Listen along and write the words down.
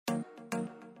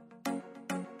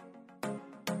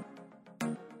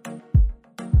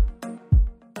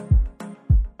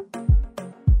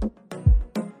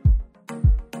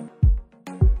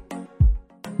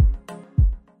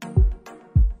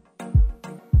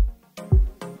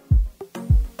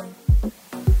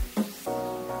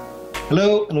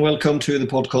Hello and welcome to the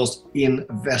podcast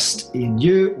Invest in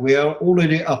You. We are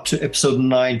already up to episode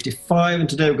 95 and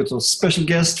today we've got a special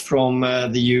guest from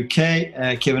the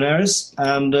UK, Kevin Harris,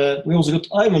 and we also got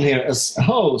Ivan here as a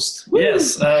host. Woo!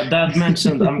 Yes, Dad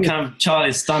mentioned I'm kind of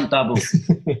Charlie's stunt double.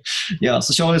 Yeah,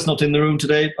 so Charlie's not in the room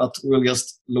today, but we'll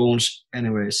just launch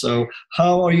anyway. So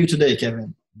how are you today,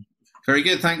 Kevin? Very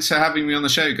good. Thanks for having me on the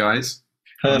show, guys.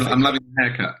 I'm loving the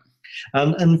haircut.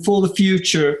 And for the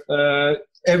future,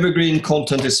 evergreen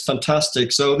content is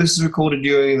fantastic. So this is recorded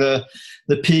during the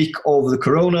peak of the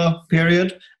Corona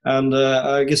period. And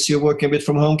I guess you're working a bit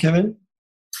from home, Kevin?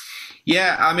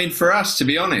 Yeah, I mean, for us, to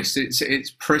be honest,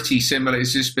 it's pretty similar.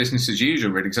 It's just business as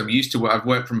usual, really, because I've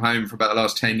worked from home for about the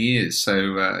last 10 years.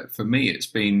 So for me, it's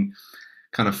been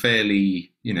kind of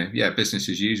fairly, business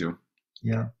as usual.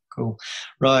 Yeah, cool.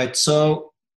 Right.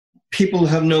 So people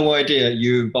have no idea.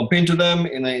 You bump into them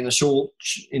in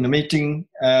a meeting,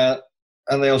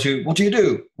 and they ask you, what do you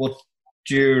do? What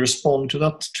do you respond to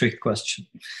that trick question?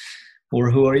 Or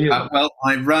who are you? Well,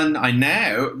 I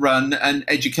now run an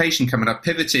education company. I've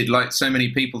pivoted like so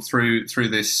many people through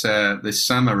this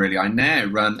summer, really. I now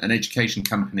run an education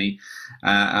company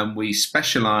and we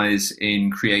specialize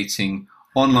in creating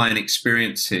online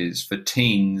experiences for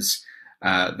teens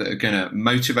that are going to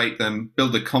motivate them,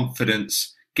 build their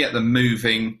confidence, get them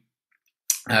moving,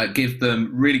 give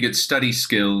them really good study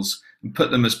skills, and put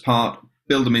them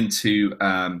build them into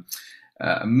a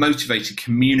motivated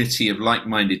community of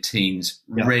like-minded teens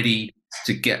ready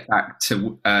to get back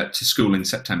to school in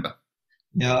September.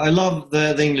 Yeah, I love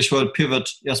the English word pivot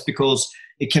just because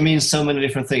it can mean so many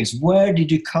different things. Where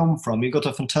did you come from? You got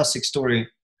a fantastic story.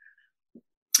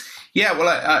 Yeah, well,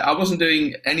 I wasn't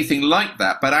doing anything like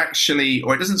that, but actually,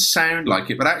 or it doesn't sound like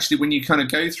it, but actually when you kind of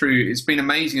go through, it's been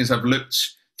amazing as I've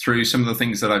looked through some of the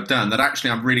things that I've done, that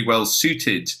actually I'm really well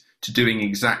suited to doing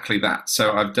exactly that.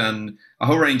 So I've done a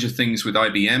whole range of things with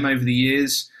IBM over the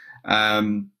years.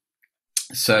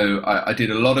 So I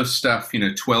did a lot of stuff,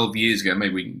 12 years ago.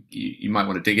 Maybe you might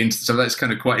want to dig into. So that's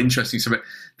kind of quite interesting. So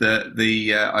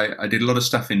I did a lot of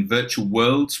stuff in virtual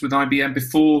worlds with IBM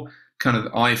before kind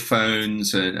of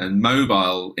iPhones and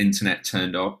mobile internet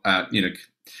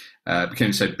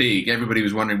became so big. Everybody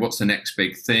was wondering what's the next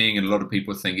big thing, and a lot of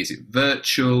people think, is it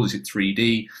virtual? Is it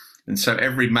 3D? And so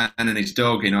every man and his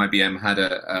dog in IBM had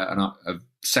a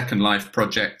Second Life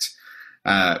project.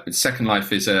 Second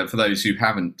Life is, for those who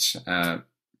are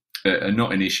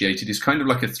not initiated, is kind of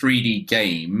like a 3D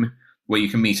game where you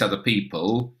can meet other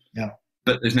people,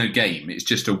 but there's no game. It's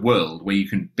just a world where you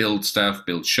can build stuff,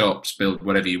 build shops, build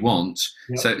whatever you want.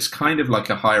 Yep. So it's kind of like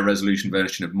a higher resolution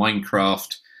version of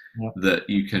Minecraft that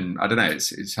you can, I don't know,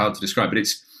 it's hard to describe, but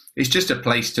it's just a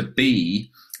place to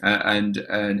be. And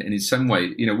in some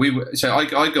way,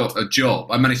 I got a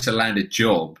job. I managed to land a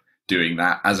job doing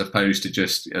that as opposed to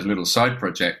just a little side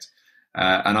project.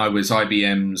 And I was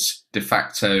IBM's de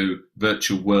facto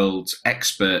virtual worlds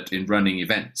expert in running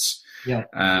events. So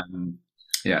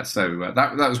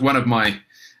that was one of my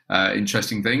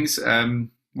interesting things.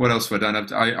 What else have I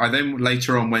done? I then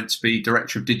later on went to be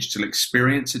director of digital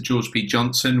experience at George P.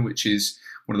 Johnson, which is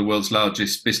one of the world's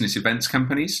largest business events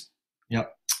companies.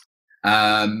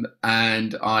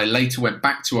 And I later went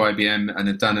back to IBM and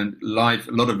had done a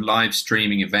lot of live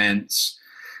streaming events,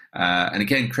 and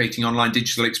again creating online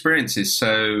digital experiences.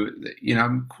 So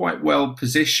I'm quite well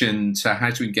positioned to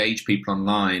how to engage people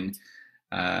online.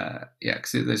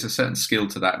 Because there's a certain skill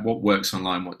to that. What works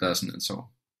online, what doesn't, and so on.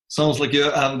 Sounds like you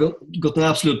have got an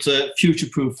absolute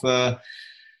future-proof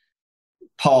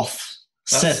path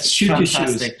set. Shoot your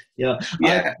shoes. Yeah.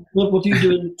 What did you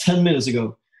do 10 minutes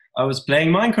ago? I was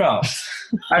playing Minecraft.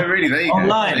 Oh, really? There you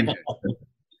online. Go.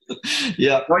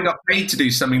 Yeah. Well, I got paid to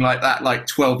do something like that like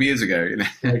 12 years ago.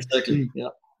 Exactly.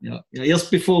 Yeah.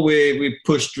 Just before we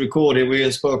pushed recording,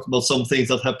 we spoke about some things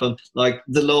that happened like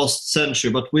the last century,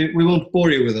 but we won't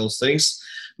bore you with those things,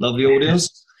 lovely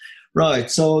audience. Right.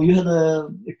 So you had a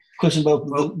question about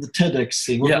the TEDx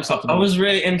thing. What was that about? I was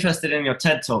really interested in your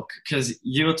TED talk because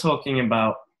you were talking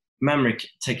about memory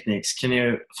techniques.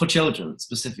 For children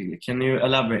specifically, can you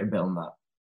elaborate a bit on that?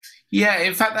 Yeah,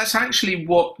 in fact, that's actually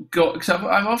what got, because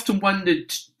I've often wondered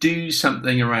to do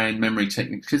something around memory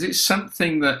techniques because it's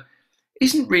something that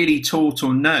isn't really taught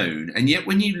or known. And yet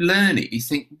when you learn it, you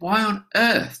think, why on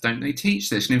earth don't they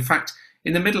teach this? And in fact,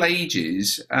 in the Middle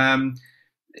Ages,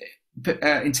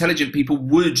 intelligent people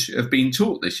would have been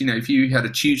taught this. If you had a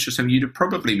tutor or something, you'd have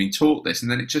probably been taught this, and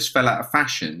then it just fell out of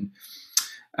fashion.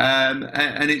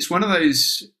 And it's one of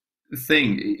those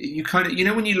things, you kind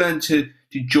of, when you learn to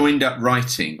do joined up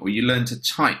writing or you learn to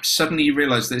type, suddenly you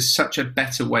realize there's such a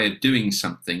better way of doing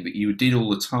something that you did all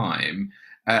the time.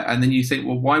 And then you think,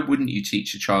 well, why wouldn't you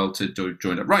teach a child to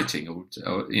join up writing? Or,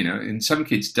 and some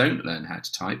kids don't learn how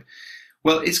to type.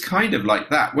 Well, it's kind of like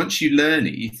that. Once you learn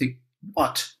it, you think,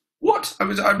 what? I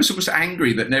was almost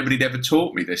angry that nobody had ever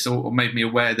taught me this or made me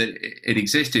aware that it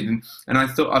existed. And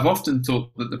I've often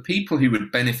thought that the people who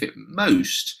would benefit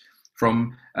most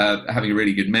from having a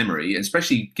really good memory,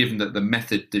 especially given that the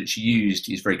method that's used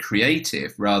is very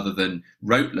creative rather than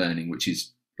rote learning, which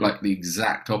is like the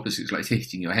exact opposite. It's like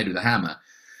hitting your head with a hammer.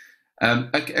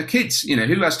 Kids,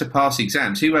 who has to pass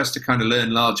exams, who has to kind of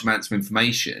learn large amounts of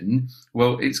information?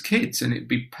 Well, it's kids, and it'd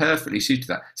be perfectly suited to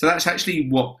that. So that's actually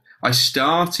what I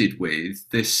started with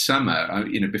this summer.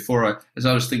 As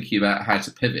I was thinking about how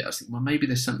to pivot, I was thinking, well, maybe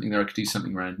there's something there I could do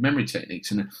something around memory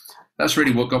techniques, and that's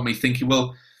really what got me thinking.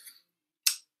 Well,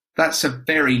 that's a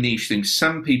very niche thing.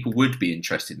 Some people would be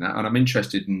interested in that, and I'm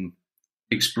interested in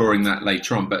exploring that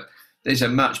later on. But there's a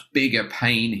much bigger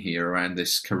pain here around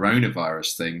this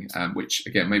coronavirus thing, which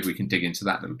again, maybe we can dig into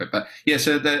that a little bit. But yeah,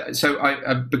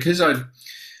 because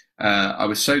I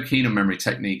was so keen on memory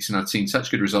techniques and I'd seen such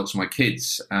good results with my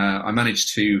kids, I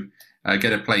managed to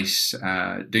get a place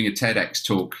doing a TEDx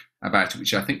talk about it,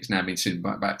 which I think has now been seen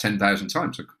by about 10,000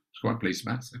 times. So I was quite pleased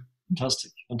about it. So.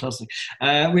 Fantastic.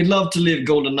 We'd love to leave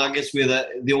golden nuggets with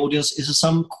the audience. Is there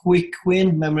some quick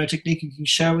win memory technique you can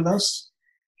share with us?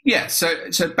 Yeah, so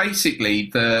basically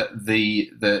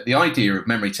the idea of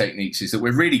memory techniques is that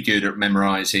we're really good at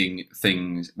memorizing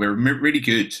things. We're really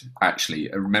good,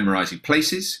 actually, at memorizing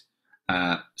places,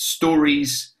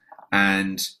 stories,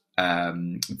 and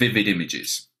vivid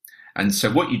images. And so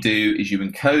what you do is you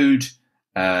encode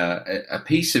a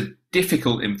piece of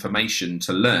difficult information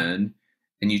to learn,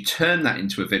 and you turn that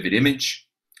into a vivid image.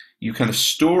 You kind of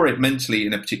store it mentally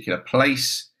in a particular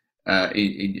place.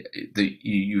 You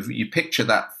picture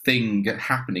that thing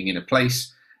happening in a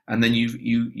place, and then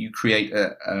you create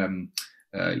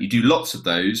you do lots of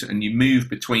those, and you move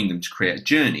between them to create a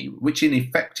journey, which in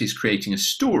effect is creating a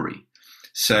story.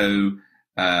 So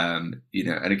and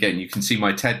again, you can see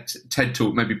my TED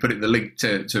talk. Maybe put it the link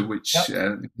to which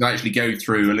I actually go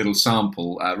through a little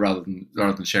sample rather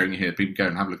than sharing it here. People go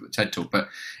and have a look at the TED talk, but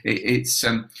it's.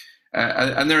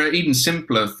 And there are even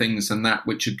simpler things than that,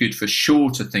 which are good for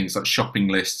shorter things like shopping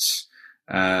lists.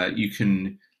 You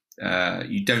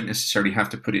don't necessarily have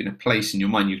to put it in a place in your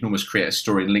mind. You can almost create a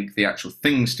story and link the actual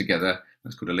things together.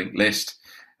 That's called a linked list.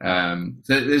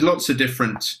 There's lots of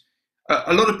different.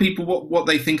 A lot of people, what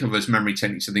they think of as memory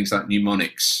techniques are things like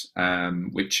mnemonics,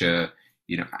 which are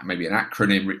maybe an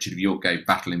acronym. Richard of York gave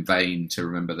 "Battle in Vain" to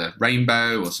remember the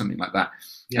rainbow or something like that.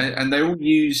 Yeah. And they all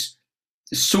use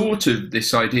sort of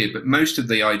this idea, but most of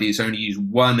the ideas only use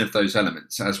one of those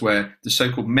elements, as where the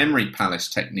so-called memory palace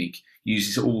technique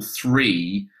uses all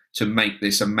three to make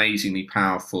this amazingly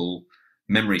powerful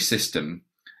memory system.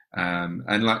 And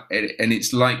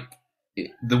it's like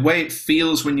the way it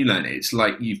feels when you learn it. It's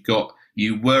like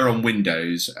you were on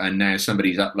Windows and now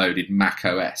somebody's uploaded Mac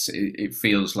OS. It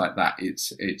feels like that.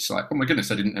 It's like, oh my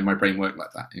goodness, I didn't know my brain worked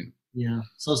like that. Yeah,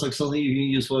 sounds like something you can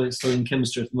use while studying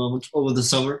chemistry at the moment over the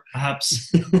summer,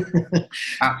 perhaps.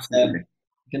 Absolutely.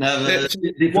 You can have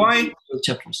different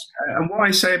chapters. And what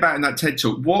I say about in that TED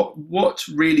talk, what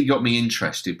really got me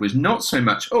interested was not so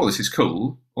much, oh, this is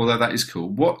cool, although that is cool.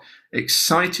 What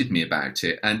excited me about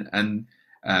it, and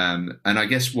I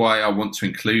guess why I want to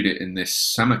include it in this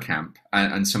summer camp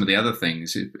and some of the other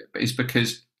things is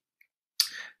because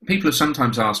people have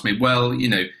sometimes asked me, well,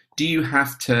 do you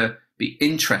have to be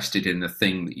interested in the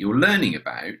thing that you're learning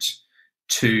about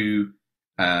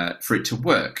for it to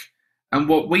work? And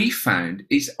what we found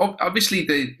is obviously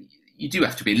you do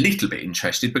have to be a little bit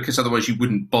interested, because otherwise you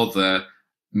wouldn't bother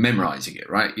memorizing it,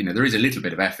 right? There is a little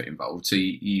bit of effort involved, so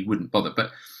you wouldn't bother.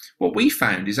 But what we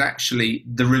found is actually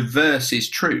the reverse is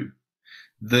true.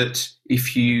 That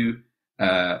if you,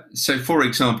 so for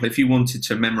example, if you wanted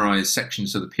to memorize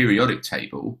sections of the periodic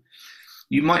table,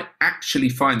 you might actually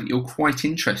find that you're quite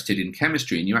interested in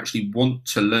chemistry and you actually want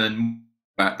to learn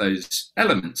about those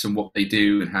elements and what they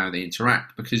do and how they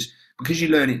interact, because you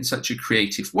learn it in such a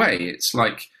creative way. It's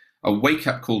like a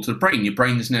wake-up call to the brain. Your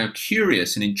brain is now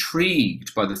curious and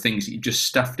intrigued by the things that you've just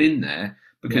stuffed in there,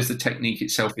 because the technique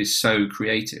itself is so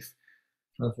creative.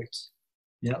 Perfect.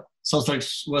 Yeah. Sounds like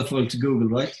worthwhile to Google,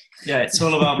 right? Yeah, it's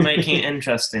all about making it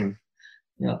interesting.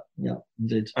 Yeah,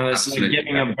 indeed. And it's like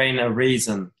giving your brain a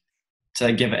reason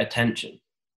to give it attention.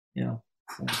 Yeah.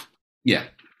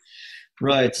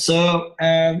 Right. So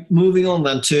moving on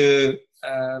then to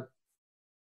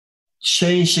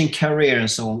changing career and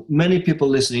so on. Many people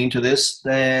listening to this,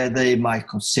 they might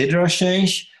consider a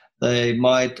change. They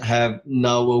might have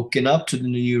now woken up to the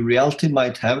new reality,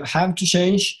 might have to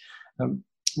change.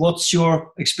 what's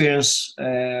your experience,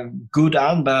 good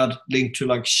and bad, linked to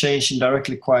like changing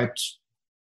directly quite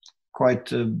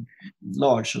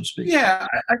large, so to speak? Yeah,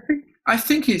 I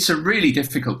think it's a really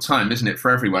difficult time, isn't it,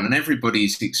 for everyone, and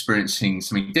everybody's experiencing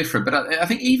something different. But I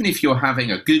think even if you're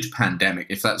having a good pandemic,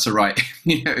 if that's a right,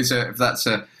 if that's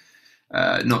a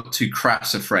not too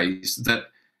crass a phrase, that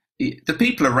the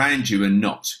people around you are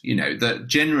not. That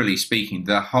generally speaking,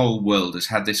 the whole world has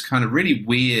had this kind of really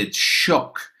weird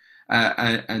shock,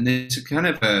 and there's a kind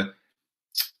of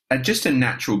just a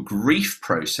natural grief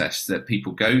process that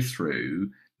people go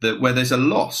through, that where there's a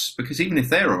loss, because even if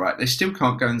they're all right, they still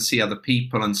can't go and see other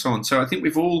people and so on. So I think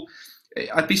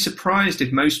I'd be surprised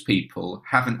if most people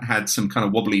haven't had some kind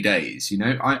of wobbly days.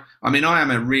 I mean, I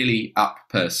am a really up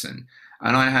person,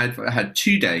 and I had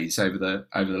 2 days over the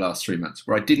last 3 months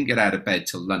where I didn't get out of bed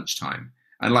till lunchtime.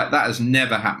 And like, that has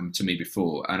never happened to me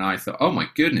before. And I thought, oh my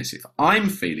goodness, if I'm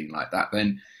feeling like that,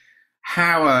 then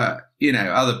how are,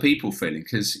 other people feeling?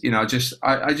 Because, I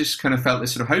just kind of felt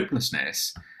this sort of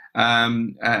hopelessness.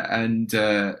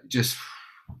 Just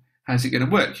how's it going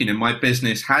to work? My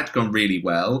business had gone really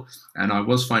well, and I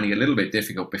was finding it a little bit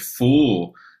difficult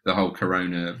before the whole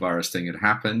coronavirus thing had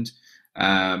happened.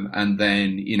 And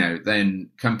then, then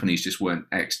companies just weren't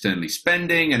externally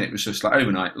spending, and it was just like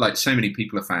overnight, like so many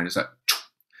people have found, it's like,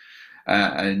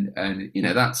 and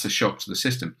that's a shock to the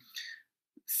system.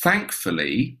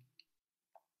 Thankfully,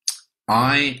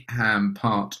 I am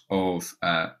part of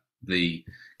the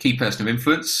Key Person of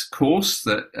Influence course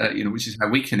that, which is how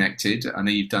we connected. I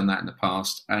know you've done that in the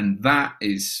past, and that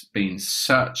has been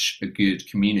such a good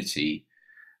community.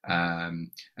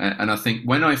 And I think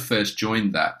when I first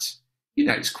joined that,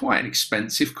 it's quite an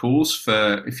expensive course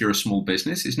for, if you're a small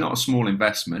business. It's not a small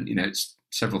investment, it's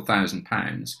several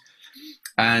 £1,000s.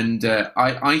 And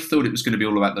I thought it was going to be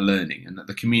all about the learning, and that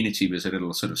the community was a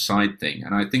little sort of side thing.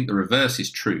 And I think the reverse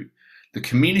is true. The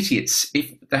community,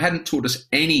 if they hadn't taught us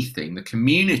anything, the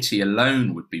community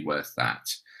alone would be worth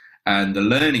that. And the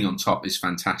learning on top is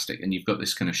fantastic. And you've got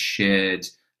this kind of shared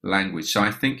language. So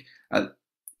I think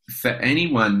for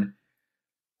anyone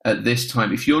at this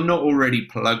time, if you're not already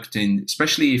plugged in,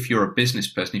 especially if you're a business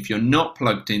person, if you're not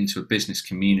plugged into a business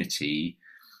community,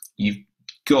 you've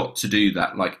got to do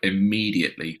that like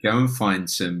immediately. Go and find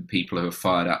some people who are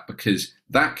fired up, because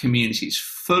that community is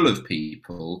full of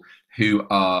people who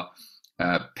are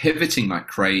pivoting like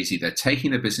crazy. They're taking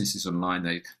their businesses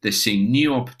online. They're seeing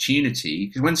new opportunity,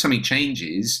 because when something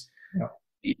changes,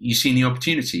 you see new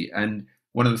opportunity. And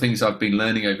one of the things I've been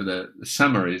learning over the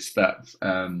summer is that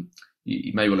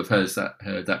you may well have heard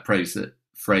that phrase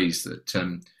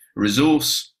that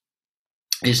resource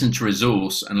isn't a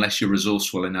resource unless you're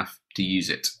resourceful enough to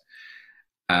use it.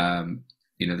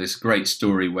 There's a great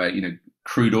story where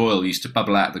crude oil used to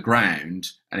bubble out of the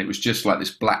ground, and it was just like this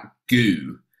black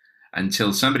goo,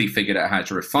 until somebody figured out how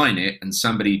to refine it, and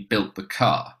somebody built the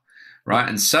car, right?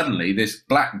 And suddenly this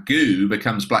black goo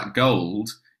becomes black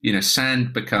gold,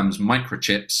 sand becomes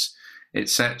microchips,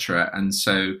 etc. And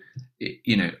so,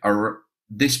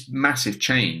 this massive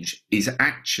change is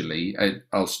actually,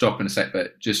 I'll stop in a sec,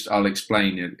 but I'll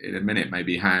explain in a minute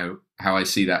maybe how I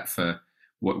see that for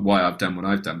why I've done what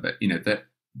I've done. But, that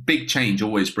big change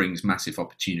always brings massive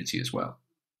opportunity as well.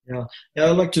 Yeah,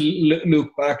 I'd like to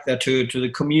look back there to the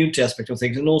community aspect of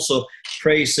things, and also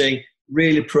praising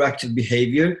really proactive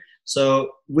behavior.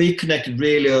 So we connected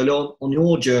really early on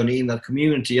your journey in that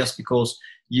community, just because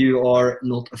you are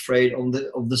not afraid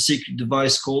of the secret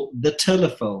device called the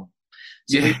telephone.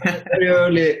 So we very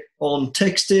early on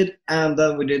texted, and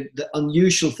then we did the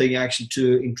unusual thing actually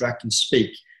to interact and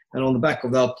speak. And on the back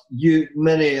of that,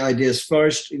 many ideas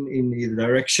first in either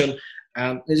direction.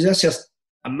 And it's just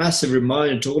a massive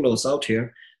reminder to all of us out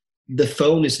here. The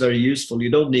phone is very useful.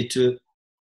 You don't need to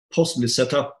possibly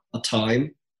set up a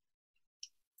time,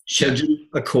 schedule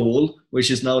a call,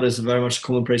 which is nowadays very much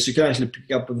commonplace. You can actually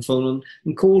pick up the phone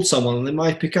and call someone, and they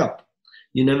might pick up.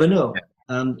 You never know. Yeah.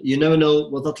 And you never know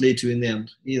what that leads to in the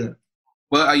end either.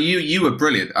 Well, you were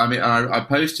brilliant. I mean, I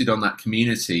posted on that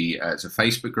community as a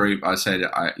Facebook group. I said,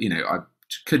 I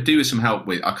could do with some help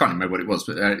with, I can't remember what it was,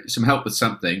 but some help with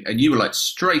something. And you were like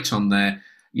straight on there.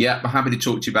 Yeah, I'm happy to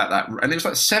talk to you about that. And it was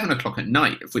like 7 o'clock at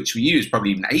night, of which for you is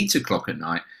probably even 8 o'clock at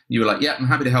night. You were like, yeah, I'm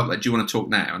happy to help. Do you want to talk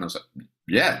now? And I was like,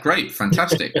 yeah, great,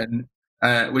 fantastic. And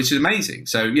which is amazing.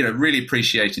 So, really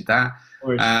appreciated that.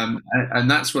 And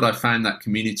that's what I found that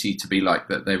community to be like,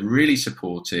 that they're really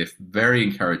supportive, very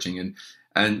encouraging.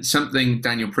 And something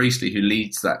Daniel Priestley, who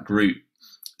leads that group,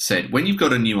 said, when you've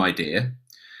got a new idea,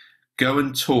 go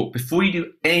and talk. Before you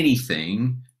do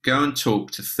anything, go and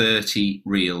talk to 30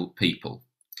 real people.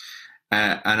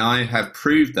 And I have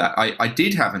proved that. I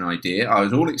did have an idea. I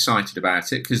was all excited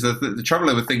about it because the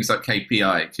trouble with things like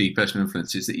KPI, key personal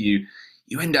influence, is that you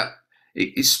end up,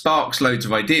 it sparks loads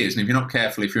of ideas. And if you're not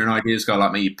careful, if you're an ideas guy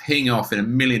like me, you ping off in a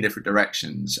million different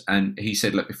directions. And he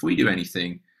said, look, if we do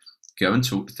anything, go and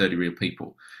talk to 30 real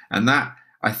people. And that,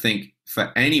 I think,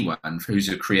 for anyone who's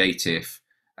a creative,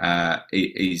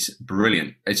 is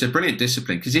brilliant. It's a brilliant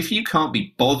discipline because if you can't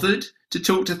be bothered to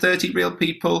talk to 30 real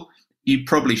people, you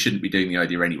probably shouldn't be doing the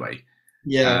idea anyway.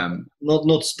 Yeah,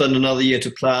 not spend another year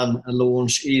to plan a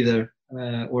launch either,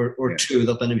 or two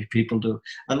that many people do.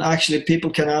 And actually, people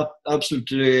can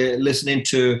absolutely listen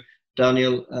into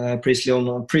Daniel Priestley on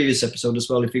a previous episode as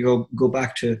well if you go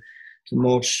back to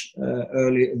March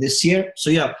early this year.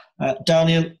 So yeah,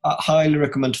 Daniel, I highly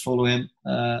recommend to follow him,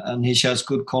 and he shares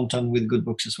good content with good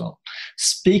books as well.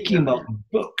 Speaking about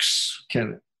books,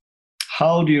 Kevin,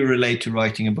 how do you relate to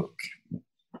writing a book?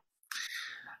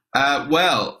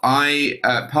 Well, I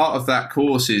part of that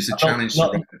course is a challenge.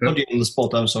 Not you on the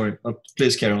spot. I'm sorry, but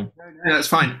please carry on. No, that's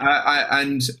fine.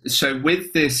 And so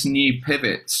with this new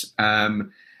pivot,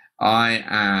 I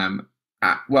am.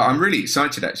 Well, I'm really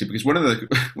excited actually because one of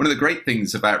the great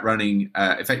things about running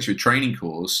Effectuate Training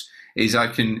Course is I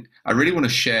really want to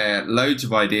share loads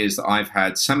of ideas that I've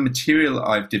had, some material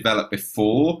I've developed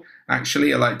before.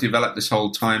 Actually, I developed this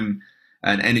whole time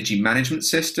and energy management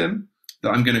system that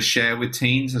I'm going to share with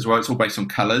teens as well. It's all based on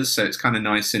colors, so it's kind of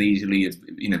nice and easily,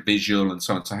 visual and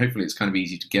so on. So hopefully it's kind of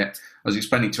easy to get. I was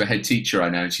explaining to a head teacher I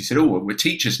know, and she said, "Oh, well,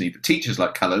 teachers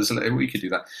like colors. So we could do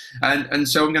that." And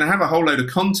so I'm going to have a whole load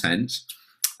of content,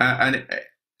 and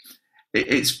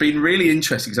it's been really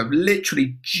interesting because I've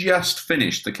literally just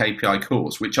finished the KPI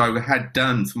course, which I had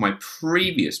done for my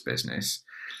previous business,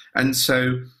 and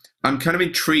so I'm kind of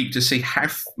intrigued to see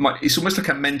it's almost like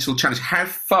a mental challenge. How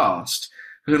fast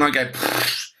can I go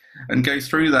and go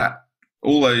through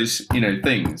all those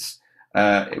things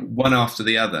one after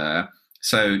the other?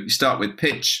 So you start with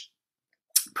pitch,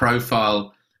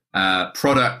 profile,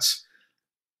 product,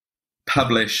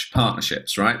 publish,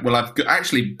 partnerships, right? Well, I've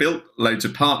actually built loads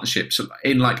of partnerships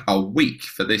in like a week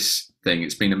for this thing.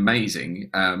 It's been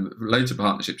amazing. Loads of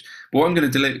partnerships. But what I'm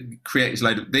going to create is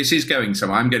this is going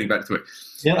somewhere. I'm getting back to it.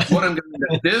 Yeah. What I'm going to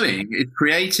end up doing is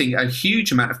creating a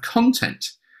huge amount of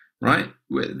content, right?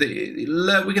 We're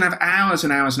going to have hours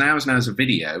and hours and hours and hours of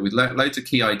video with loads of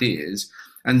key ideas.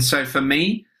 And so for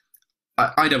me,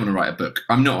 I don't want to write a book.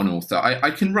 I'm not an author. I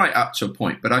can write up to a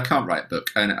point, but I can't write a book.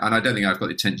 And I don't think I've got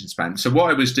the attention span. So what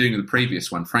I was doing with the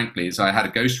previous one, frankly, is I had a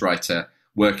ghostwriter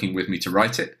working with me to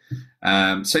write it.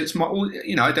 So it's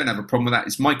I don't have a problem with that.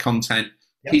 It's my content.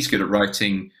 Yep. He's good at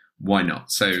writing. Why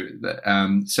not? So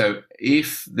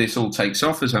if this all takes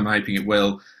off, as I'm hoping it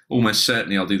will, almost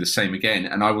certainly I'll do the same again.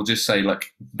 And I will just say, look,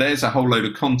 there's a whole load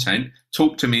of content.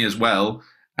 Talk to me as well.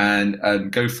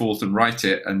 And go forth and write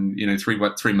it, and 3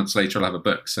 months later I'll have a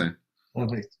book. So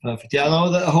perfect. Yeah, I know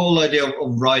the whole idea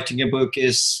of writing a book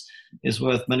is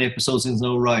worth many episodes in its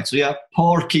own right. So yeah,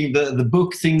 parking the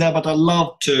book thing there, but I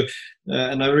love to,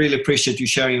 and I really appreciate you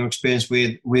sharing your experience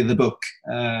with the book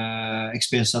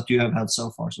experience that you have had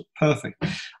so far. So perfect.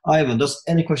 Ivan, does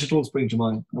any question at all spring to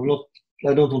mind?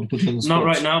 I don't want to put you on the spot. Not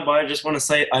right now, but I just want to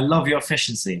say I love your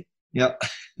efficiency. Yeah.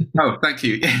 Oh, thank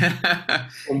you.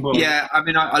 Yeah, I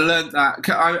mean, I learned that.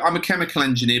 I'm a chemical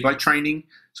engineer by training.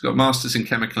 I've got a master's in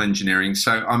chemical engineering.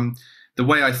 So the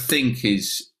way I think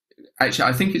is, actually,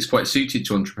 I think it's quite suited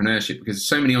to entrepreneurship because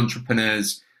so many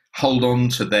entrepreneurs hold on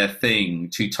to their thing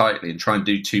too tightly and try and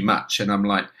do too much. And I'm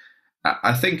like,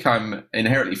 I think I'm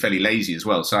inherently fairly lazy as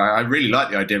well. So I really like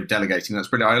the idea of delegating. That's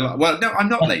brilliant. Well, no, I'm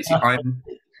not lazy.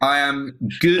 I am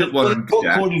good at what I'm good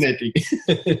at. Coordinating.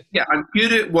 Yeah, I'm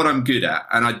good at what I'm good at,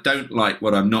 and I don't like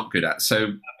what I'm not good at.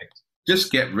 So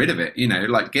just get rid of it.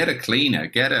 Get a cleaner,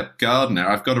 get a gardener.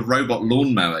 I've got a robot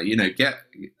lawnmower.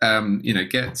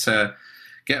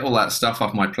 Get all that stuff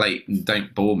off my plate and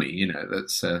don't bore me.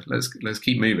 Let's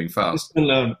keep moving fast.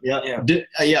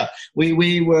 Yeah.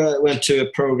 We went to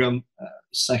a program.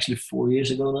 It's actually 4 years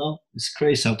ago now. It's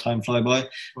crazy how time flies by.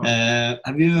 Wow.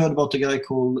 Have you heard about the guy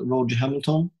called Roger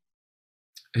Hamilton?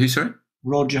 Who, sorry?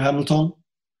 Roger Hamilton.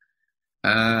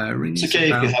 It's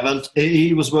okay if you haven't.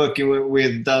 He was working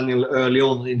with Daniel early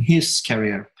on in his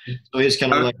career. So he's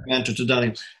kind of like a mentor to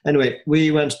Daniel. Anyway,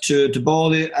 we went to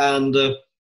Bali, and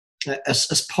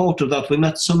as part of that, we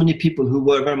met so many people who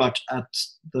were very much at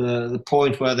the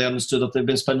point where they understood that they've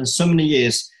been spending so many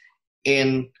years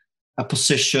in a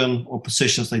position or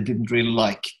positions they didn't really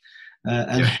like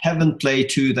and haven't played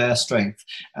to their strength.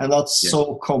 And that's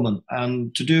so common.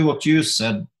 And to do what you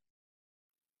said,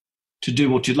 to do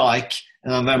what you like,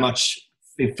 and I'm very much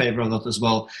in favor of that as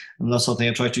well, and that's something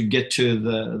I try to get to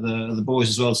the boys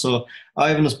as well. So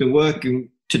Ivan has been working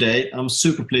today. I'm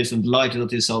super pleased and delighted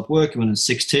that he's out working when he's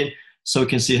 16, so we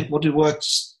can see what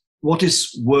what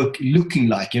is work looking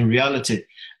like in reality,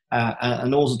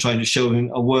 and also trying to show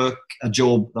him a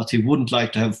job that he wouldn't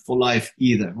like to have for life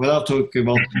either. Without talking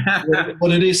about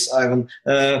what it is, Ivan,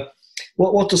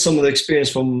 what are some of the experience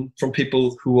from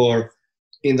people who are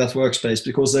in that workspace,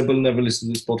 because they will never listen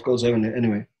to this podcast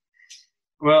anyway.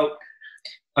 Well,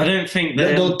 I don't think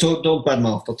they don't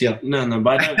badmouth, but yeah. No,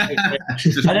 but I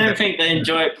don't think they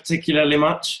enjoy it particularly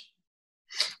much.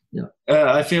 Yeah,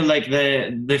 I feel like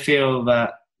they feel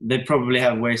that they probably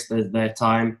have wasted their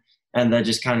time and they're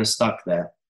just kind of stuck there.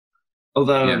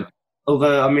 Although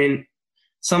I mean,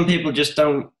 some people just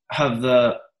don't have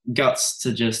the guts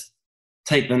to just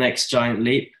take the next giant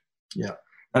leap. Yeah.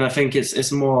 And I think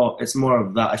it's more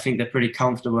of that. I think they're pretty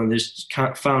comfortable and they just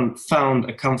found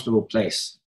a comfortable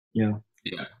place. Yeah.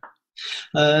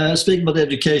 Speaking about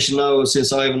education now,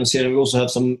 since Ivan is here, we also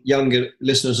have some younger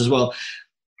listeners as well.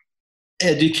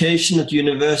 Education at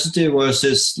university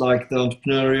versus like the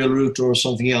entrepreneurial route or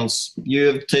something else. You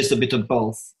have tasted a bit of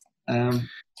both.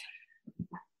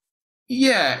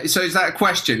 Yeah. So is that a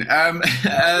question? It's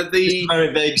a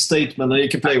very vague statement, and you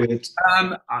can play with it.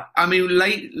 I mean,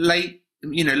 later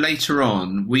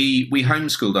on, we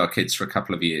homeschooled our kids for a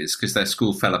couple of years because their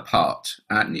school fell apart,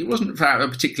 and it wasn't for a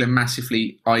particular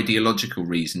massively ideological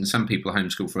reason. Some people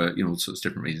homeschool for all sorts of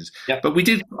different reasons. Yep. But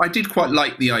I did quite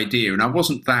like the idea, and I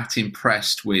wasn't that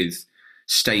impressed with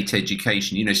state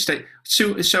education.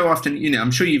 So often,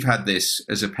 I'm sure you've had this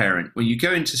as a parent when you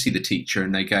go in to see the teacher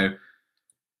and they go,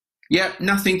 "Yeah,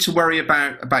 nothing to worry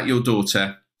about your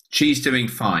daughter. She's doing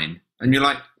fine," and you're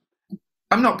like,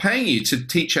 I'm not paying you to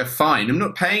teach her fine. I'm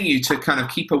not paying you to kind of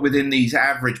keep her within these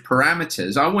average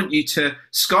parameters. I want you to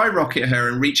skyrocket her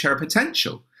and reach her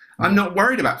potential. I'm not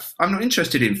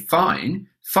interested in fine.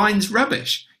 Fine's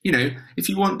rubbish. If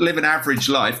you want to live an average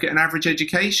life, get an average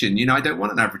education. I don't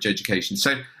want an average education.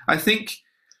 So I think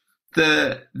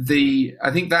I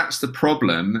think that's the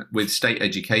problem with state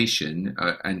education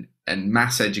and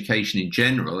mass education in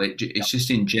general. It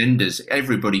just engenders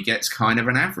everybody gets kind of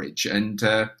an average, and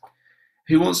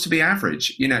who wants to be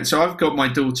average? So I've got my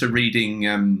daughter reading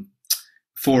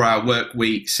 4-Hour Work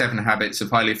Week, 7 Habits of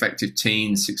Highly Effective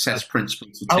Teens, Success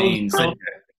Principles for Teens.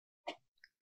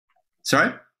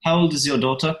 Sorry? How old is your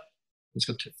daughter? It's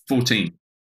got 14.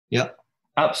 Yeah.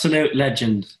 Absolute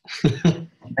legend.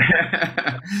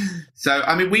 So,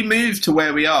 I mean, we moved to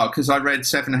where we are because I read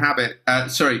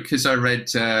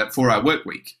 4-Hour Work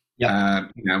Week. Yeah.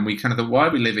 And we kind of thought, why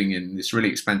are we living in this really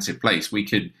expensive place? We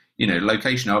could,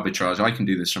 location arbitrage, I can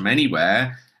do this from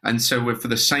anywhere. And so for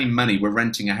the same money, we're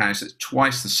renting a house that's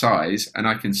twice the size. And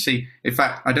I can see, in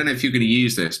fact, I don't know if you're going to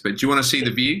use this, but do you want to see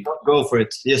the view? Go for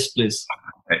it. Yes, please.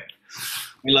 Okay.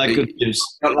 We like good views.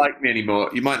 You might not like me anymore.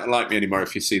 You might not like me anymore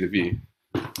if you see the view.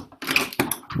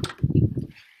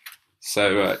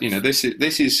 So, this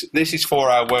is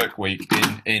 4-Hour Work Week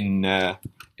in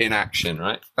action,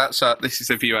 right? This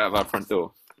is a view out of our front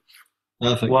door.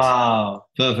 Perfect. Wow.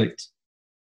 Perfect.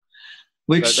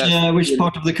 Which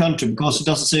part of the country? Because it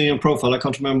doesn't say in your profile. I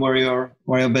can't remember where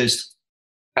you're based.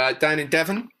 Down in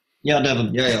Devon. Yeah,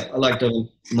 Devon. Yeah. I like Devon.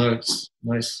 No, it's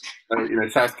nice.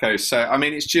 South Coast. So I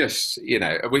mean, it's just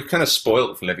we're kind of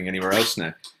spoilt for living anywhere else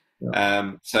now.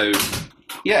 Yeah.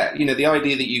 The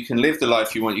idea that you can live the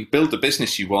life you want, you build the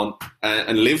business you want,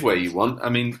 and live where you want. I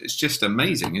mean, it's just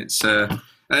amazing. It's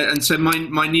and so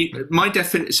my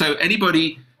definition. So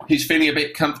anybody who's feeling a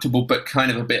bit comfortable but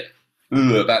kind of a bit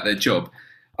about their job,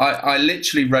 I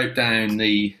literally wrote down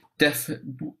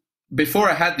before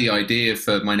I had the idea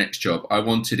for my next job. I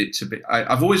wanted it to be.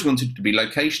 I've always wanted it to be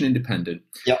location independent.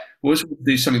 Yeah. I always wanted to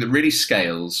do something that really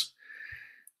scales.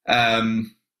 That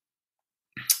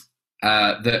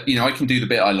I can do the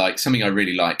bit I like, something I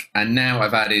really like, and now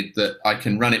I've added that I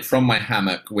can run it from my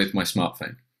hammock with my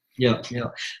smartphone. Yeah.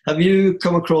 Have you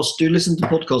come across? Do you listen to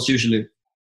podcasts usually?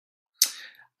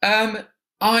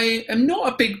 I am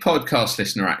not a big podcast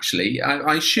listener, actually.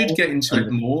 I should get into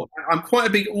it more. I'm quite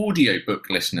a big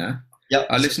audiobook listener. Yeah,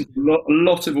 I listen to a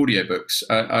lot of audiobooks.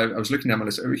 I was looking at my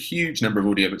list, a huge number of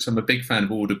audiobooks. I'm a big fan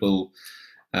of Audible,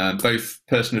 both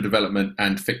personal development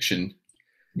and fiction.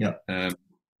 Yeah.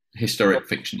 Historic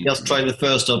fiction. Just tried the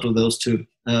first out of those two,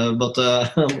 but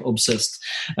I'm obsessed.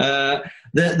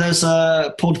 There's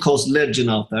a podcast legend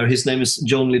out there. His name is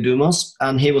John Lee Dumas,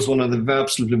 and he was one of the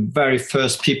absolutely very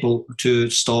first people to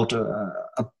start a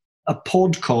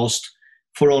podcast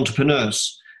for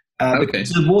entrepreneurs. Because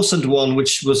there wasn't one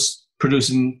which was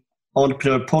producing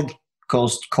entrepreneur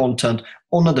podcast content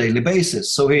on a daily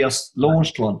basis. So he has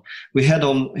launched one. We had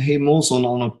him also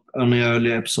on an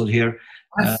early episode here.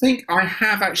 I think I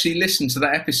have actually listened to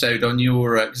that episode on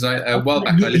your because a while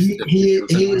back I listened to it.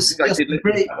 He is a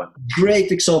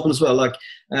great example as well. Like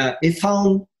he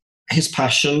found his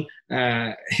passion,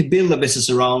 he built a business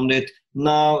around it.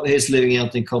 Now he's living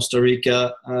out in Costa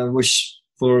Rica, which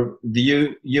for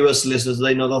the US listeners,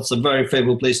 they know that's a very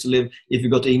favorable place to live if you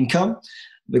got income,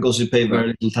 because you pay very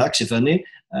little tax, if any,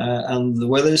 and the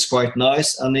weather is quite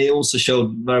nice. And he also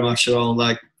showed very much around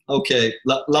like, okay,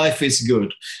 life is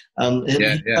good, and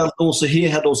he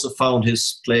had also found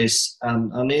his place,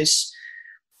 and he's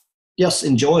just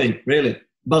enjoying really.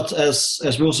 But as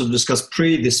we also discussed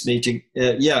pre this meeting,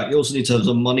 you also need to have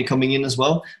some money coming in as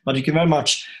well. But you can very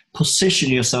much position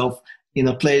yourself in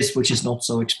a place which is not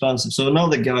so expensive. So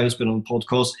another guy who's been on the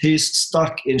podcast, he's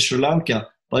stuck in Sri Lanka,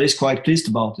 but he's quite pleased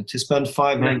about it. He spent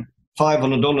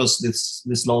 $500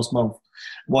 this last month,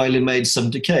 while he made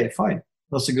 $70K. Fine,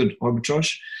 that's a good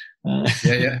arbitrage. Well,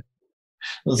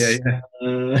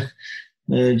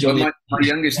 my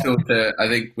youngest daughter, I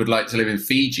think, would like to live in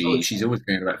Fiji. She's always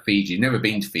going about Fiji. Never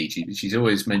been to Fiji, but she's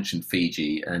always mentioned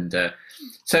Fiji. And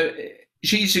so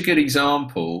she's a good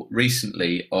example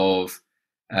recently of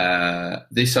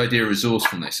this idea of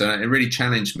resourcefulness. And it really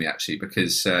challenged me, actually,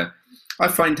 because I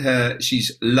find her,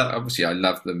 obviously I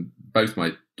love them, both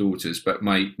my daughters, but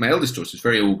my eldest daughter is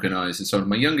very organised, and so on.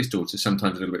 My youngest daughter is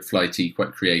sometimes a little bit flighty,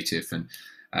 quite creative,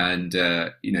 and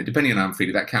depending on how I'm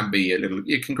feeling, that can be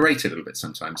it can grate a little bit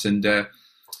sometimes. And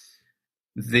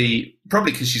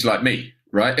probably because she's like me,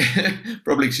 right?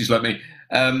 Probably because she's like me.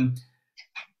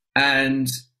 And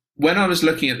when I was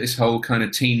looking at this whole kind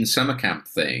of teen summer camp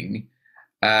thing,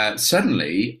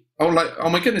 suddenly, oh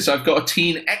my goodness, I've got a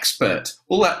teen expert.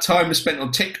 All that time I spent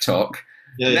on TikTok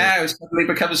now suddenly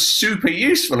becomes super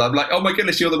useful. I'm like, oh my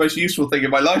goodness, you're the most useful thing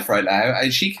in my life right now.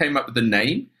 And she came up with the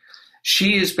name.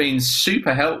 She has been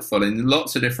super helpful in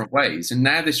lots of different ways. And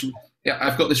now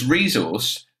I've got this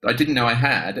resource that I didn't know I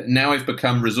had. And now I've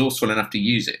become resourceful enough to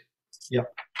use it. Yeah,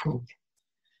 cool.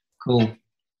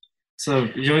 So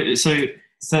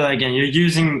again, you're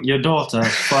using your daughter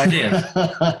for ideas.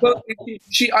 Well,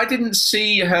 I didn't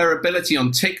see her ability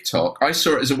on TikTok. I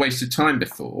saw it as a waste of time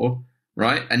before,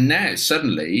 right? And now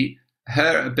suddenly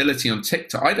her ability on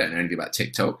TikTok, I don't know anything about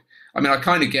TikTok. I mean, I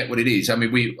kind of get what it is. I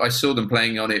mean, I saw them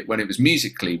playing on it when it was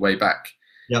Musical.ly way back.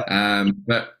 Yeah.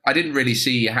 But I didn't really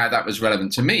see how that was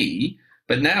relevant to me.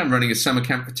 But now I'm running a summer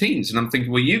camp for teens, and I'm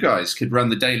thinking, well, you guys could run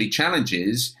the daily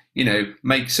challenges,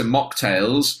 make some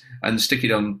mocktails and stick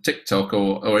it on TikTok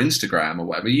or Instagram or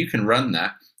whatever. You can run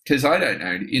that, because I don't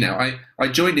know. I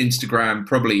joined Instagram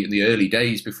probably in the early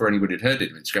days before anyone had heard of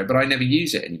Instagram, but I never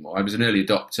use it anymore. I was an early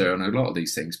adopter on a lot of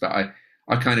these things, but I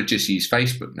kind of just use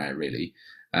Facebook now, really.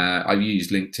 I've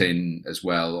used LinkedIn as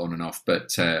well on and off,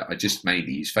 but I just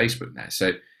mainly use Facebook now.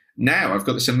 So now I've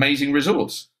got this amazing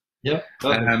resource. Yeah.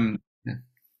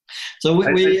 So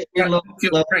we love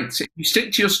your strengths. If you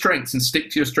stick to your strengths and stick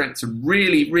to your strengths and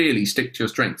really, really stick to your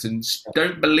strengths, and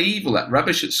don't believe all that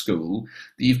rubbish at school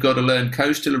that you've got to learn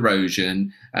coastal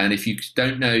erosion, and if you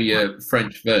don't know your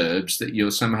French verbs that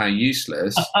you're somehow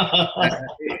useless.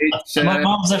 My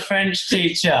mom's a French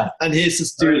teacher, and he's a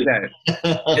student.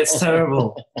 It's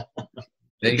terrible.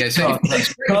 There you go. So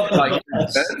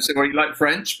you like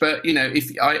French, but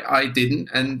if I didn't,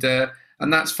 and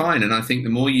that's fine. And I think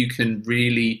the more you can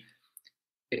really,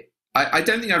 I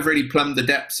don't think I've really plumbed the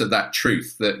depths of that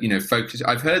truth that, focus.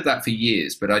 I've heard that for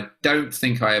years, but I don't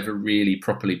think I ever really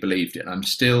properly believed it. I'm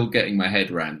still getting my head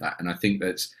around that. And I think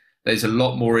there's a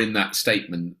lot more in that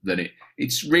statement than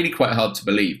it's really quite hard to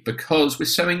believe, because we're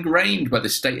so ingrained by the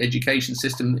state education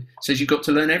system that says you've got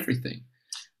to learn everything.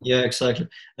 Yeah, exactly.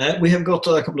 We have got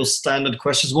a couple of standard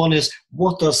questions. One is,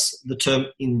 what does the term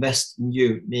invest in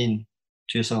you mean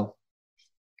to yourself?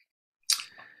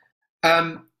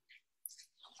 I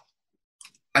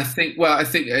think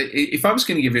if I was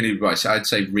going to give you any advice, I'd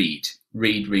say read.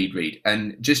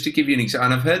 And just to give you an example,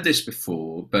 and I've heard this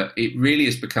before, but it really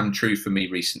has become true for me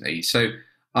recently. So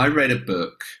I read a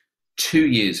book 2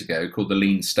 years ago called The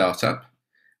Lean Startup,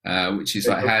 which is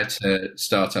like how to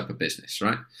start up a business,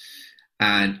 right?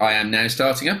 And I am now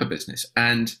starting up a business,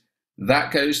 and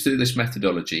that goes through this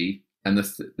methodology. And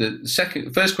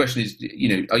the first question is,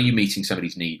 are you meeting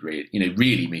somebody's need?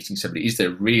 Really meeting somebody? Is there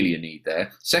really a need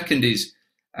there? Second is,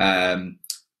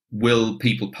 will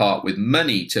people part with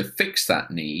money to fix that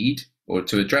need or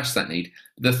to address that need?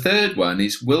 The third one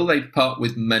is, will they part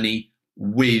with money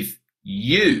with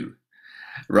you?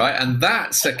 Right, and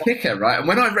that's a kicker, right? And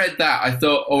when I read that, I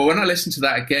thought, or when I listened to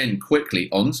that again quickly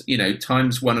on,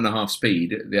 times 1.5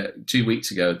 speed 2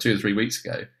 or 3 weeks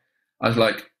ago, I was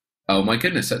like, oh my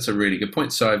goodness, that's a really good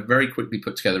point. So I very quickly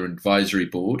put together an advisory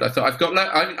board. I thought,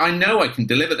 I know I can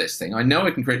deliver this thing. I know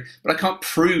I can create, but I can't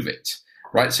prove it,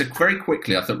 right? So very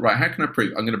quickly I thought, right, how can I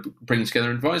prove? I'm going to bring together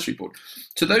an advisory board.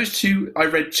 So those two, I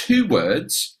read 2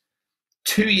 words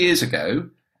 2 years ago,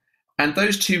 and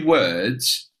those 2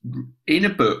 words in a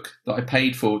book that I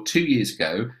paid for 2 years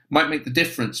ago might make the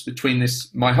difference between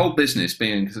my whole business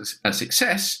being a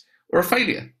success or a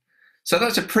failure. So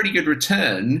that's a pretty good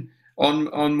return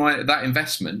on that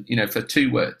investment, for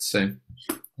 2 words. So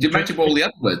you imagine what all the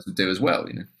other words would do as well,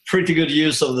 Pretty good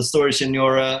use of the storage in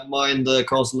your mind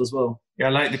console as well. Yeah, I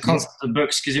like the concept of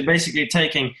books, because you're basically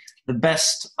taking the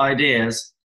best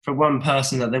ideas for one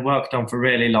person that they worked on for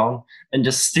really long and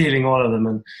just stealing all of them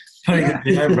and putting them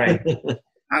in their brain.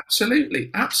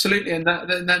 Absolutely. And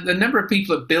the number of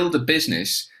people that build a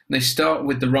business, and they start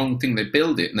with the wrong thing, they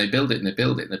build it and they build it and they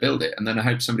build it and they build it, and then I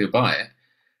hope somebody will buy it.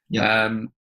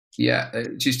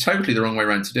 Which is totally the wrong way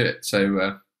around to do it.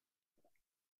 So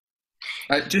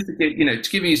just to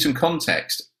give you some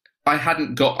context, I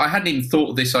hadn't even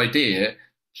thought of this idea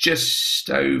just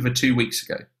over 2 weeks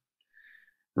ago.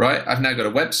 Right, I've now got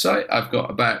a website. I've got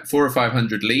about 400 or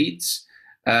 500 leads.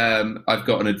 I've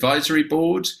got an advisory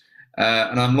board,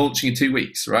 and I'm launching in 2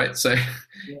 weeks. Right, so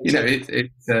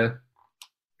it's a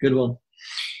good one.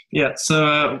 Yeah.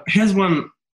 So here's one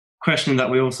question that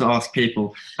we also ask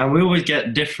people, and we always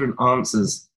get different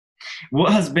answers.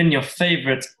 What has been your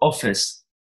favorite office?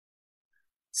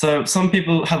 So some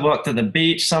people have worked at the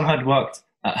beach, some had worked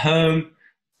at home.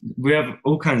 We have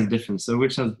all kinds of different. So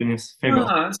which has been your favorite?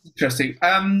 That's interesting.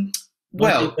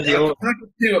 Well,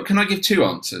 can I give 2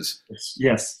 answers?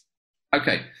 Yes.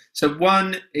 Okay. So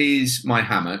one is my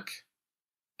hammock.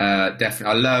 Definitely.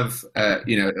 I love, at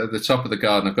the top of the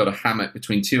garden, I've got a hammock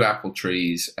between 2 apple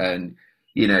trees, and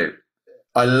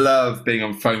I love being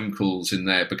on phone calls in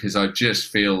there because I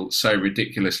just feel so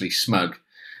ridiculously smug,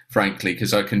 frankly,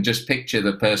 because I can just picture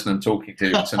the person I'm talking to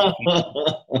in some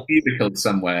cubicle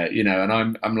somewhere,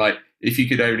 and I'm like, if you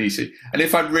could only see. And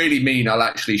if I'm really mean, I'll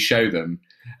actually show them.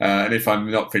 And if I'm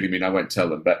not feeling mean, I won't tell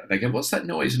them. But they go, what's that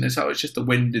noise? And it's just the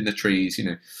wind in the trees,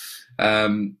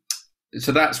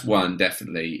 So that's one,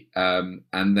 definitely. And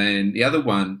then the other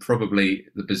one, probably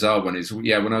the bizarre one, is,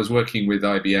 when I was working with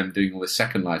IBM doing all the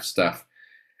Second Life stuff,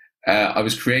 I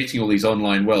was creating all these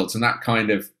online worlds, and that kind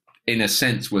of, in a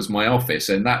sense, was my office.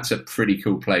 And that's a pretty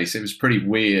cool place. It was pretty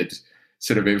weird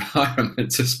sort of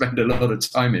environment to spend a lot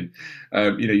of time in.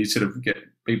 You sort of get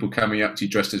people coming up to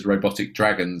you dressed as robotic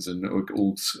dragons and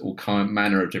all kind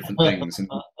manner of different things. And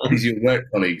these are your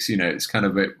work colleagues, it's kind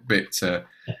of a bit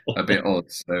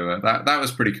odd. So that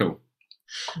was pretty cool.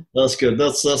 That's good.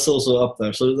 That's also up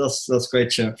there. So that's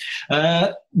great, Chair.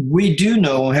 We do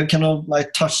know. Can I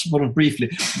touch upon it briefly?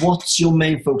 What's your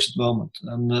main focus at the moment?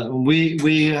 And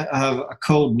we have a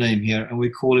code name here, and we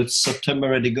call it September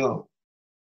Ready Go.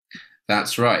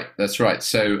 That's right.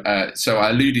 So I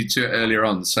alluded to it earlier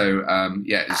on. So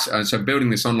so I'm building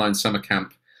this online summer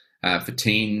camp for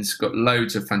teens. Got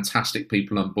loads of fantastic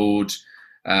people on board.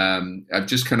 I've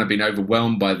just kind of been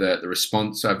overwhelmed by the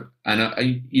response. What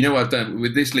I've done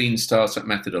with this lean startup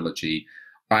methodology,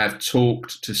 I have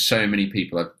talked to so many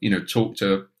people. I've talked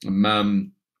to a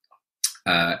mum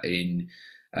in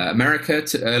America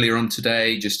earlier on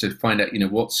today, just to find out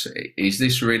is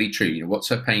this really true? What's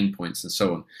her pain points and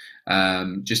so on.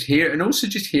 Just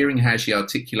hearing how she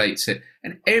articulates it,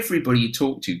 and everybody you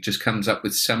talk to just comes up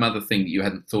with some other thing that you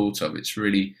hadn't thought of. It's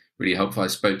really, really helpful. I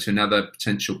spoke to another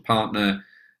potential partner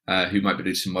who might be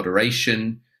doing some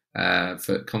moderation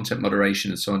for content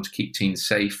moderation and so on to keep teens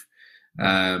safe.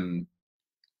 I'm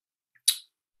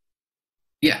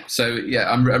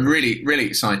really, really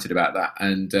excited about that,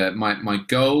 and my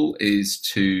goal is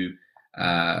to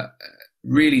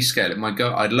really scale it.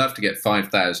 I'd love to get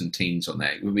 5,000 teens on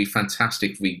there. It would be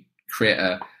fantastic if we create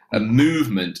a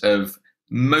movement of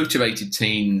motivated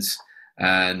teens.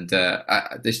 And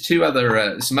there's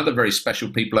some other very special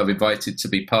people I've invited to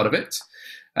be part of it,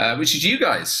 which is you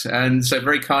guys. And so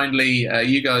very kindly,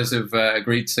 you guys have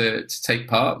agreed to take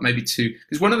part,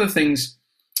 because one of the things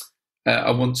I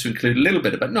want to include a little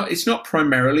bit about, it's not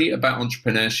primarily about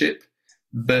entrepreneurship,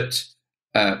 but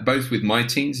both with my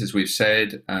teens, as we've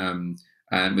said,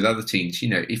 and with other teens,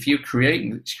 if you're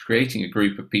creating a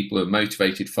group of people who are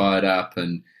motivated, fired up,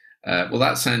 and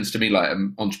that sounds to me like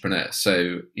an entrepreneur.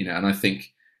 So, and I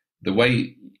think the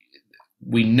way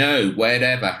we know,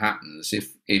 whatever happens,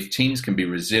 if teens can be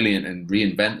resilient and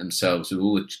reinvent themselves,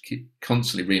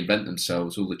 constantly reinvent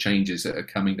themselves, all the changes that are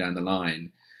coming down the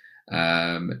line,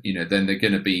 then they're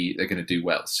going to do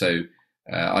well. So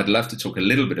I'd love to talk a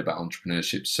little bit about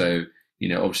entrepreneurship. So,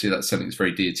 obviously that's something that's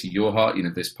very dear to your heart.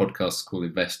 This podcast is called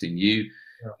Invest in You.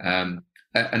 Yeah.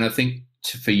 And I think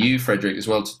for you, Frederick, as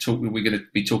well, we're going to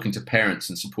be talking to parents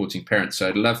and supporting parents. So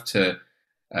I'd love to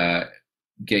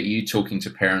get you talking to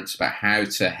parents about how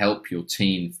to help your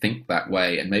teen think that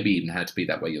way, and maybe even how to be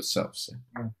that way yourself. So.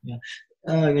 Yeah.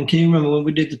 And can you remember when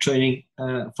we did the training,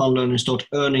 Fund Learning Start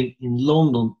Earning in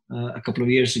London a couple of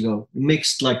years ago? We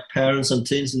mixed like parents and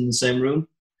teens in the same room.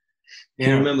 Can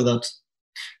you remember that?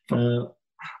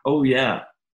 Oh yeah,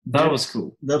 that was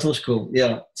cool. That was cool.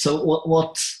 Yeah. So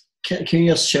what can you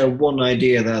just share one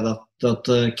idea there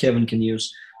that Kevin can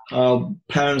use?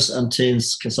 Parents and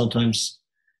teens can sometimes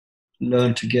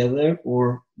learn together,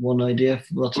 or one idea.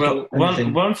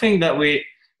 One thing that we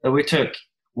took,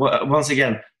 once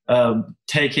again,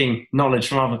 taking knowledge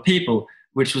from other people,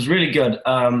 which was really good.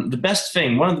 One of the best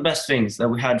things that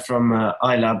we had from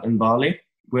iLab in Bali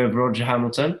with Roger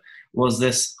Hamilton was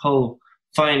this whole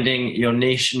finding your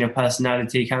niche and your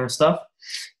personality kind of stuff.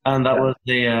 And that was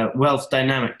the wealth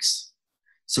dynamics.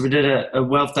 So we did a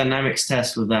wealth dynamics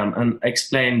test with them and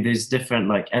explained these different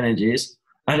like energies.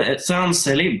 And it sounds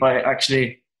silly, but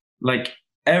actually, like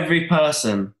every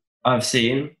person I've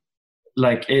seen,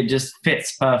 like it just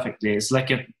fits perfectly. It's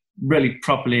like a really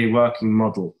properly working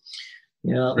model.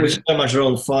 Yeah, which is very much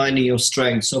around finding your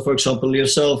strengths. So, for example,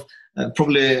 yourself,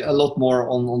 probably a lot more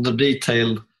on the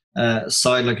detailed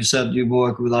side. Like you said, you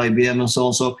work with IBM and so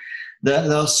on. So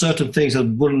there are certain things that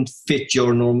wouldn't fit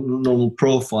your normal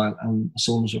profile and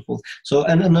so on and so forth. So,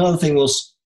 and another thing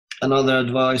was, another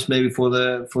advice maybe for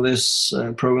this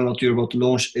program that you're about to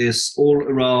launch is all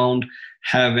around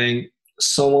having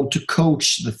someone to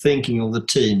coach the thinking of the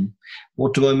team.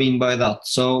 What do I mean by that?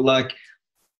 So like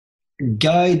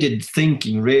guided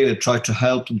thinking, really try to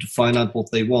help them to find out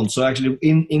what they want. So actually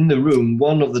in the room,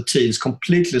 one of the teens,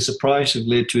 completely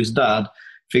surprisingly to his dad,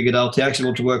 figured out he actually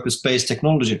wanted to work with space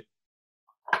technology.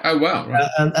 Oh, wow. Right.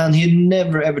 And he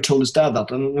never ever told his dad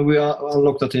that. And we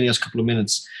unlocked that in just a couple of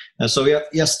minutes. So yeah,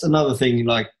 just another thing,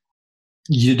 like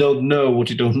you don't know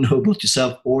what you don't know about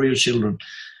yourself or your children.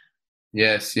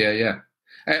 Yes, yeah.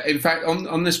 In fact,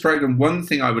 on this program, one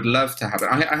thing I would love to happen,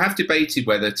 I have debated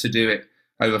whether to do it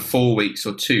over 4 weeks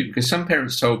or 2, because some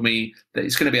parents told me that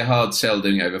it's going to be a hard sell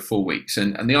doing it over 4 weeks.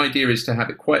 And the idea is to have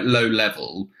it quite low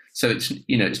level. So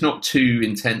it's not too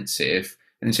intensive.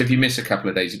 And so if you miss a couple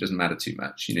of days, it doesn't matter too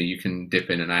much. You can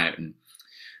dip in and out. And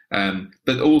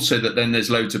but also that then there's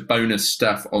loads of bonus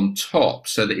stuff on top,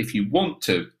 so that if you want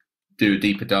to do a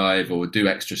deeper dive or do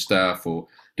extra stuff or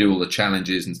do all the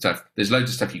challenges and stuff, there's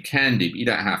loads of stuff you can do, but you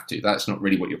don't have to. That's not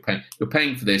really what you're paying. You're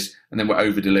paying for this, and then we're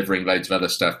over-delivering loads of other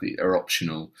stuff that are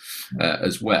optional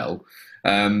as well.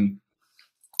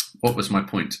 What was my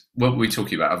point? What were we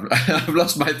talking about? I've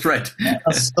lost my thread.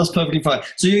 That's perfectly fine.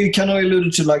 So you kind of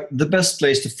alluded to like the best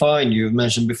place to find you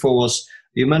mentioned before was,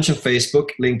 you mentioned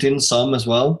Facebook, LinkedIn, some as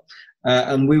well.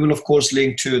 And we will, of course,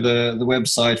 link to the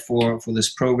website for this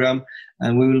program.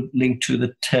 And we will link to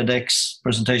the TEDx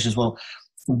presentation as well.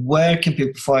 Where can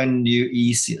people find you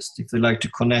easiest if they like to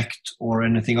connect or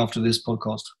anything after this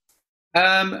podcast?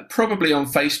 Probably on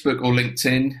Facebook or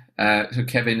LinkedIn. So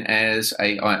Kevin Ayres,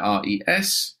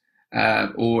 AIRES.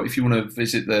 Or if you want to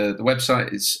visit the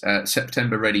website, it's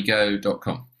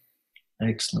septemberreadygo.com.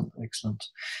 Excellent.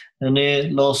 Any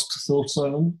last thoughts,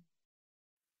 Simon?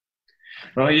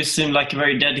 Well, you seem like a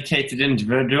very dedicated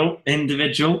individual.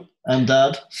 And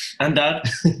Dad.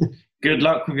 Good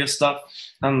luck with your stuff.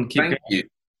 And keep Thank going. you.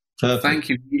 Perfect. Thank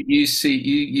you. You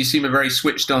seem a very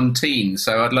switched on teen,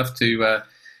 so I'd love to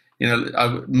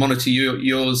I monitor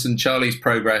yours and Charlie's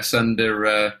progress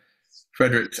under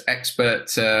Frederick's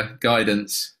expert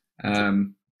guidance.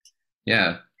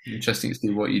 Interesting to see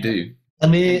what you do.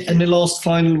 Any last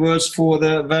final words for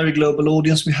the very global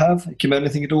audience we have? Can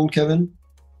anything at all, Kevin?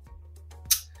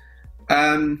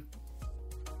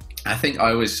 I think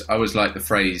I always like the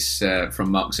phrase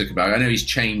from Mark Zuckerberg. I know he's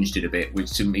changed it a bit,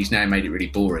 which he's now made it really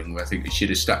boring. I think we should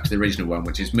have stuck to the original one,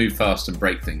 which is move fast and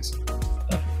break things.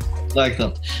 Like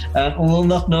that. And on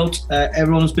that note,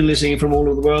 everyone who's been listening from all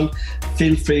over the world,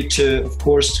 feel free to, of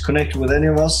course, connect with any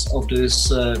of us after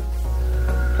this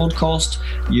podcast.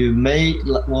 You may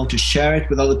want to share it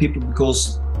with other people,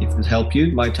 because if it helps you,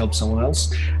 it might help someone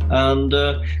else. And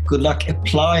good luck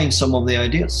applying some of the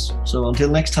ideas. So until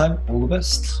next time, all the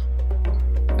best.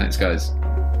 Thanks, guys.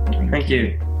 Thank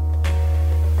you.